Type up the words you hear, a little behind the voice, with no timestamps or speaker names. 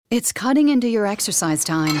It's cutting into your exercise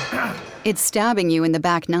time. It's stabbing you in the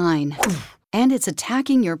back nine. And it's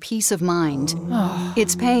attacking your peace of mind.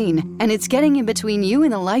 It's pain, and it's getting in between you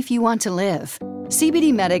and the life you want to live.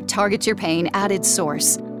 CBD Medic targets your pain at its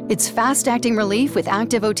source. It's fast-acting relief with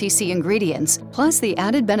active OTC ingredients, plus the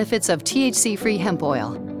added benefits of THC-free hemp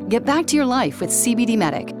oil. Get back to your life with CBD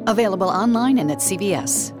Medic, available online and at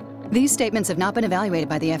CVS. These statements have not been evaluated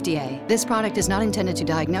by the FDA. This product is not intended to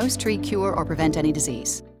diagnose, treat, cure, or prevent any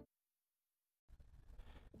disease.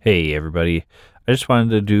 Hey, everybody. I just wanted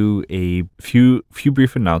to do a few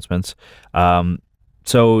brief announcements.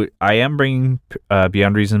 So I am bringing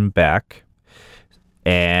Beyond Reason back,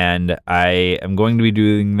 and I am going to be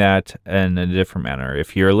doing that in a different manner.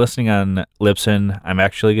 If you're listening on Libsyn, I'm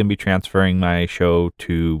actually going to be transferring my show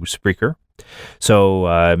to Spreaker.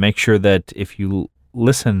 So make sure that if you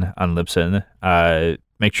listen on Libsyn,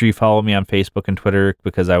 make sure you follow me on Facebook and Twitter,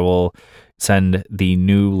 because I will send the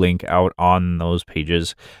new link out on those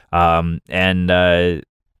pages. And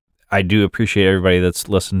I do appreciate everybody that's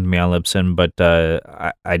listened to me on Libsyn, but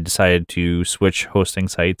I decided to switch hosting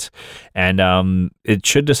sites, and it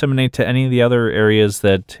should disseminate to any of the other areas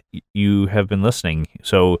that you have been listening.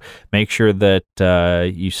 So make sure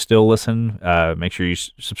that you still listen. Make sure you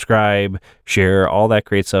subscribe, share, all that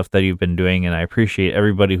great stuff that you've been doing, and I appreciate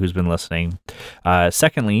everybody who's been listening.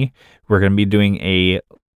 Secondly, we're going to be doing a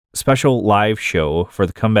special live show for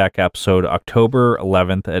the comeback episode October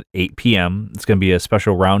 11th at 8 p.m. It's going to be a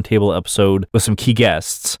special roundtable episode with some key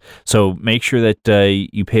guests. So make sure that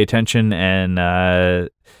you pay attention and to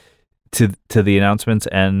the announcements,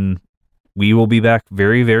 and we will be back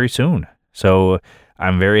very, very soon. So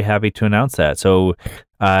I'm very happy to announce that. So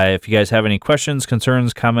if you guys have any questions,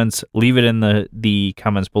 concerns, comments, leave it in the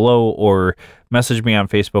comments below, or message me on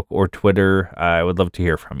Facebook or Twitter. I would love to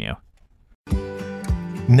hear from you.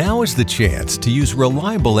 Now is the chance to use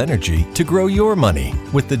reliable energy to grow your money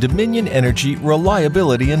with the Dominion Energy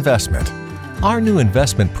Reliability Investment. Our new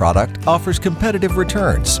investment product offers competitive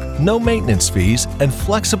returns, no maintenance fees, and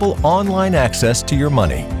flexible online access to your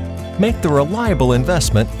money. Make the reliable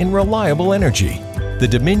investment in reliable energy. The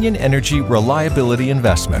Dominion Energy Reliability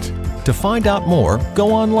Investment. To find out more, go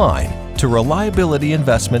online to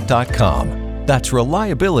reliabilityinvestment.com. That's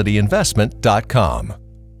reliabilityinvestment.com.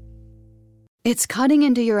 It's cutting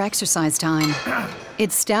into your exercise time.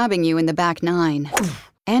 It's stabbing you in the back nine.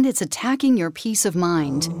 And it's attacking your peace of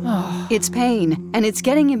mind. It's pain, and it's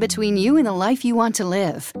getting in between you and the life you want to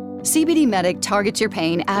live. CBD Medic targets your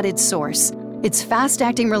pain at its source. It's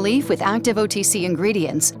fast-acting relief with active OTC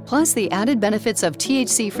ingredients, plus the added benefits of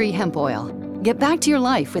THC-free hemp oil. Get back to your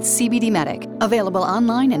life with CBD Medic, available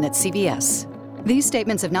online and at CVS. These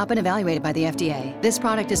statements have not been evaluated by the FDA. This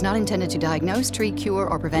product is not intended to diagnose, treat, cure,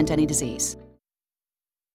 or prevent any disease.